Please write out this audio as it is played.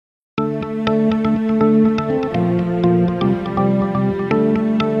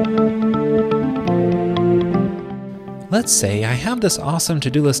Let's say I have this awesome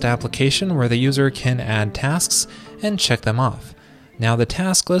to-do list application where the user can add tasks and check them off. Now the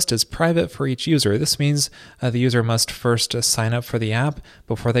task list is private for each user. This means the user must first sign up for the app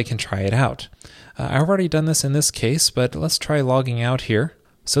before they can try it out. I've already done this in this case, but let's try logging out here.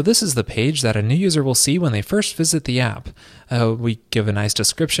 So this is the page that a new user will see when they first visit the app. We give a nice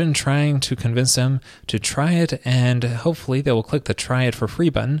description trying to convince them to try it, and hopefully they will click the try it for free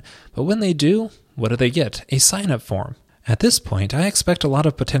button. But when they do, what do they get? A sign-up form. At this point, I expect a lot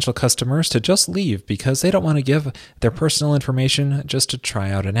of potential customers to just leave because they don't want to give their personal information just to try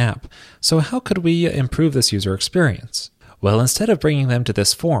out an app. So how could we improve this user experience? Well, instead of bringing them to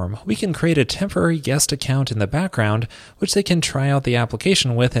this form, we can create a temporary guest account in the background, which they can try out the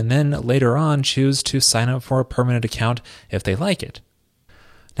application with and then later on choose to sign up for a permanent account if they like it.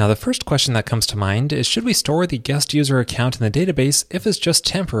 Now, the first question that comes to mind is, should we store the guest user account in the database if it's just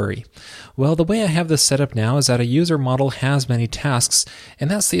temporary? Well, the way I have this set up now is that a user model has many tasks, and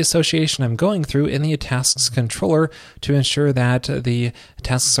that's the association I'm going through in the tasks controller to ensure that the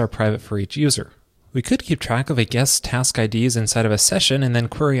tasks are private for each user. We could keep track of a guest's task IDs inside of a session and then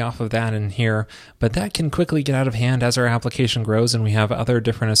query off of that in here, but that can quickly get out of hand as our application grows and we have other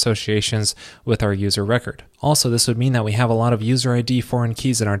different associations with our user record. Also, this would mean that we have a lot of user ID foreign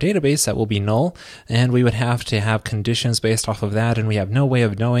keys in our database that will be null, and we would have to have conditions based off of that, and we have no way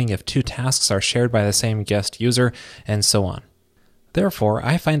of knowing if two tasks are shared by the same guest user, and so on. Therefore,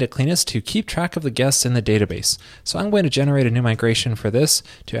 I find it cleanest to keep track of the guests in the database. So I'm going to generate a new migration for this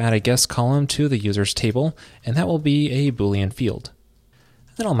to add a guest column to the users table, and that will be a Boolean field.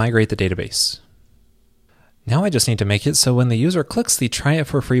 Then I'll migrate the database. Now I just need to make it so when the user clicks the try it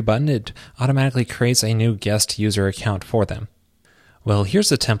for free button, it automatically creates a new guest user account for them. Well, here's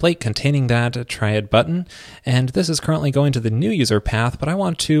the template containing that try it button, and this is currently going to the new user path, but I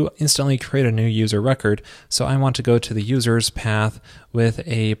want to instantly create a new user record, so I want to go to the users path with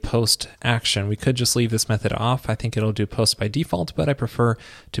a post action. We could just leave this method off. I think it'll do post by default, but I prefer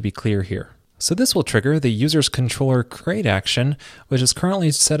to be clear here. So this will trigger the user's controller create action, which is currently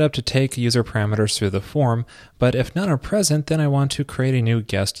set up to take user parameters through the form, but if none are present, then I want to create a new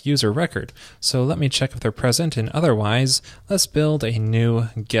guest user record. So let me check if they're present, and otherwise, let's build a new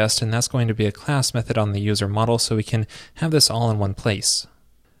guest, and that's going to be a class method on the user model so we can have this all in one place.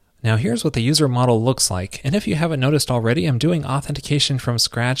 Now here's what the user model looks like, and if you haven't noticed already, I'm doing authentication from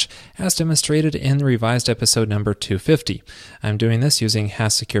scratch as demonstrated in the revised episode number 250. I'm doing this using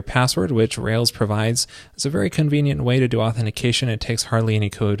HasSecure Password, which Rails provides. It's a very convenient way to do authentication. It takes hardly any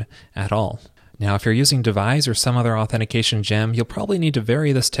code at all. Now, if you're using Devise or some other authentication gem, you'll probably need to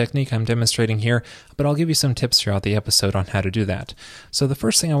vary this technique I'm demonstrating here, but I'll give you some tips throughout the episode on how to do that. So the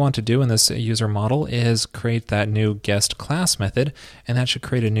first thing I want to do in this user model is create that new guest class method, and that should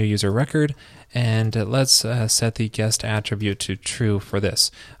create a new user record. And let's set the guest attribute to true for this.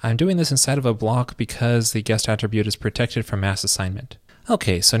 I'm doing this inside of a block because the guest attribute is protected from mass assignment.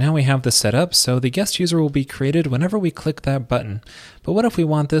 Okay, so now we have this set up, so the guest user will be created whenever we click that button. But what if we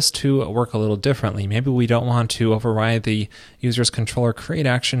want this to work a little differently? Maybe we don't want to override the user's controller create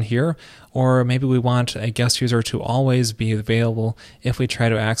action here, or maybe we want a guest user to always be available if we try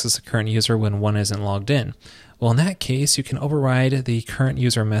to access a current user when one isn't logged in. Well, in that case, you can override the current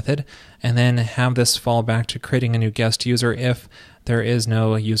user method and then have this fall back to creating a new guest user if there is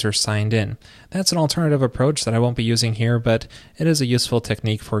no user signed in. That's an alternative approach that I won't be using here, but it is a useful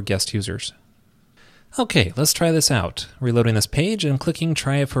technique for guest users. Okay, let's try this out. Reloading this page and clicking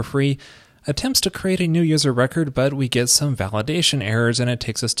try it for free attempts to create a new user record, but we get some validation errors and it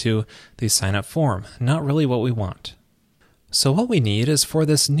takes us to the sign up form. Not really what we want. So what we need is for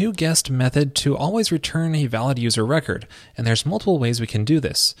this new guest method to always return a valid user record, and there's multiple ways we can do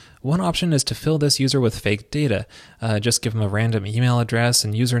this. One option is to fill this user with fake data. Just give them a random email address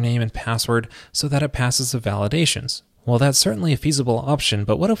and username and password so that it passes the validations. Well, that's certainly a feasible option,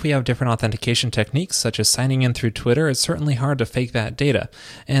 but what if we have different authentication techniques, such as signing in through Twitter? It's certainly hard to fake that data.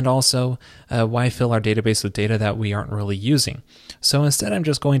 And also, why fill our database with data that we aren't really using? So instead, I'm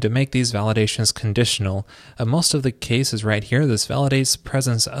just going to make these validations conditional. Most of the case is right here. This validates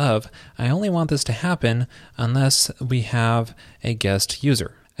presence of. I only want this to happen unless we have a guest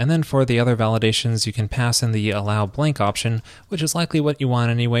user. And then for the other validations, you can pass in the allow blank option, which is likely what you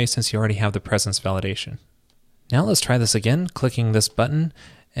want anyway, since you already have the presence validation. Now let's try this again, clicking this button,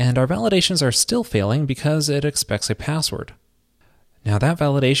 and our validations are still failing because it expects a password. Now that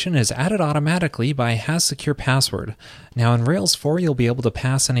validation is added automatically by HasSecure Password. Now in Rails 4, you'll be able to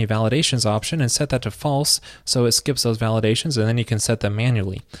pass in a validations option and set that to false, so it skips those validations and then you can set them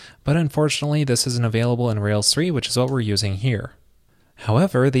manually. But unfortunately, this isn't available in Rails 3, which is what we're using here.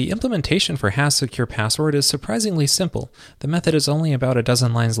 However, the implementation for HasSecure Password is surprisingly simple. The method is only about a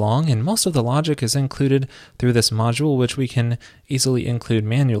dozen lines long, and most of the logic is included through this module, which we can easily include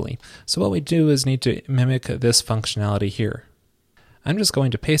manually. So what we do is need to mimic this functionality here. I'm just going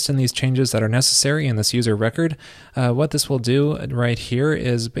to paste in these changes that are necessary in this user record. What this will do right here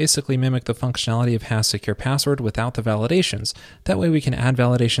is basically mimic the functionality of HasSecure Password without the validations. That way we can add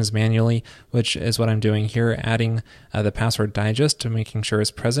validations manually, which is what I'm doing here, adding the password digest to making sure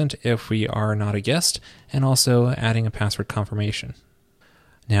it's present if we are not a guest, and also adding a password confirmation.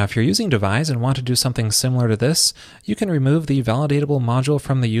 Now, if you're using Devise and want to do something similar to this, you can remove the validatable module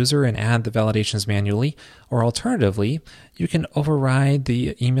from the user and add the validations manually, or alternatively, you can override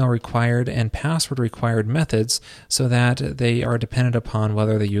the email required and password required methods so that they are dependent upon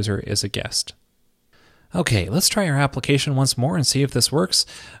whether the user is a guest. Okay, let's try our application once more and see if this works.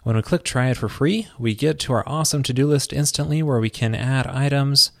 When we click Try It for Free, we get to our awesome to-do list instantly where we can add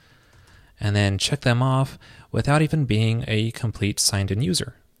items and then check them off without even being a complete signed-in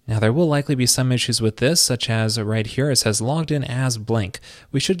user. Now, there will likely be some issues with this, such as right here it says logged in as blank.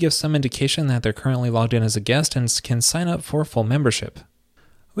 We should give some indication that they're currently logged in as a guest and can sign up for full membership.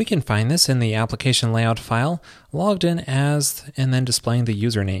 We can find this in the application layout file, logged in as, and then displaying the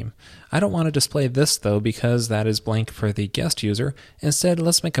username. I don't want to display this though because that is blank for the guest user. Instead,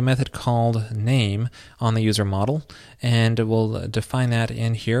 let's make a method called name on the user model, and we'll define that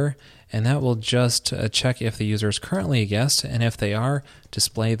in here, and that will just check if the user is currently a guest, and if they are,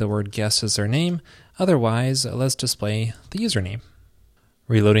 display the word guest as their name. Otherwise, let's display the username.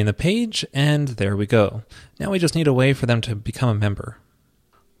 Reloading the page, and there we go. Now we just need a way for them to become a member.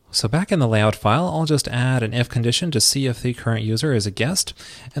 So back in the layout file, I'll just add an if condition to see if the current user is a guest,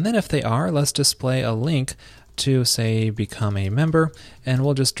 and then if they are, let's display a link to say become a member, and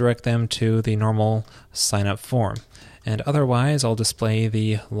we'll just direct them to the normal sign up form. And otherwise, I'll display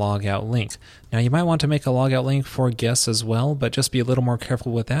the logout link. Now you might want to make a logout link for guests as well, but just be a little more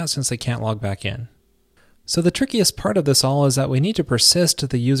careful with that since they can't log back in. So the trickiest part of this all is that we need to persist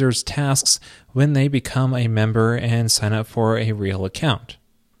the user's tasks when they become a member and sign up for a real account.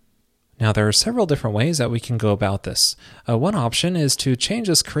 Now there are several different ways that we can go about this. One option is to change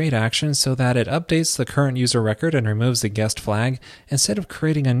this create action so that it updates the current user record and removes the guest flag instead of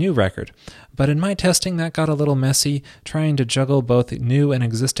creating a new record. But in my testing that got a little messy trying to juggle both new and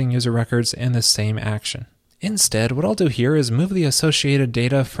existing user records in the same action. Instead, what I'll do here is move the associated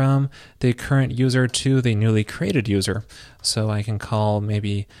data from the current user to the newly created user. So I can call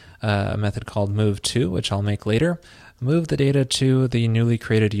maybe a method called move_to, which I'll make later. Move the data to the newly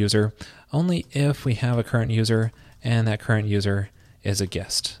created user only if we have a current user and that current user is a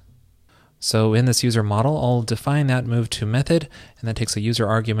guest. So in this user model, I'll define that move_to method, and that takes a user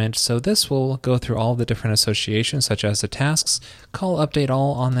argument. So this will go through all the different associations, such as the tasks, call update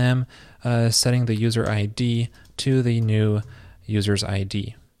all on them, setting the user ID to the new user's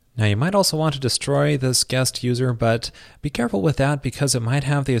ID. Now you might also want to destroy this guest user, but be careful with that because it might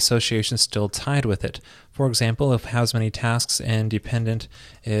have the association still tied with it. For example, if it has many tasks and dependent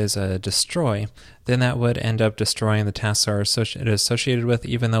is destroy, then that would end up destroying the tasks are associated with,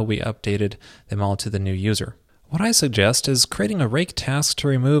 even though we updated them all to the new user. What I suggest is creating a rake task to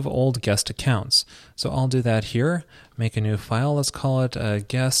remove old guest accounts. So I'll do that here, make a new file, let's call it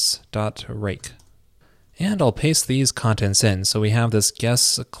guests.rake. And I'll paste these contents in. So we have this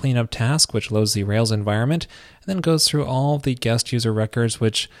guests cleanup task, which loads the Rails environment, and then goes through all the guest user records,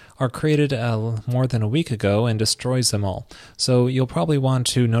 which are created more than a week ago, and destroys them all. So you'll probably want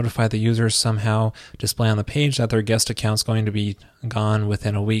to notify the users somehow, display on the page that their guest account's going to be gone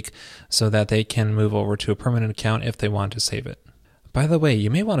within a week, so that they can move over to a permanent account if they want to save it. By the way,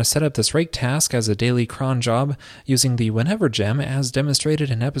 you may want to set up this rake task as a daily cron job using the whenever gem as demonstrated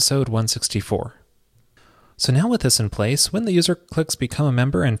in episode 164. So now with this in place, when the user clicks become a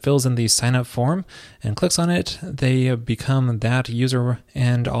member and fills in the sign up form and clicks on it, they become that user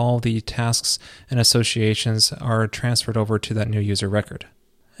and all the tasks and associations are transferred over to that new user record.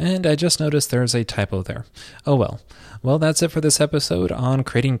 And I just noticed there's a typo there. Oh well. Well, that's it for this episode on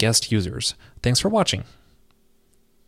creating guest users. Thanks for watching.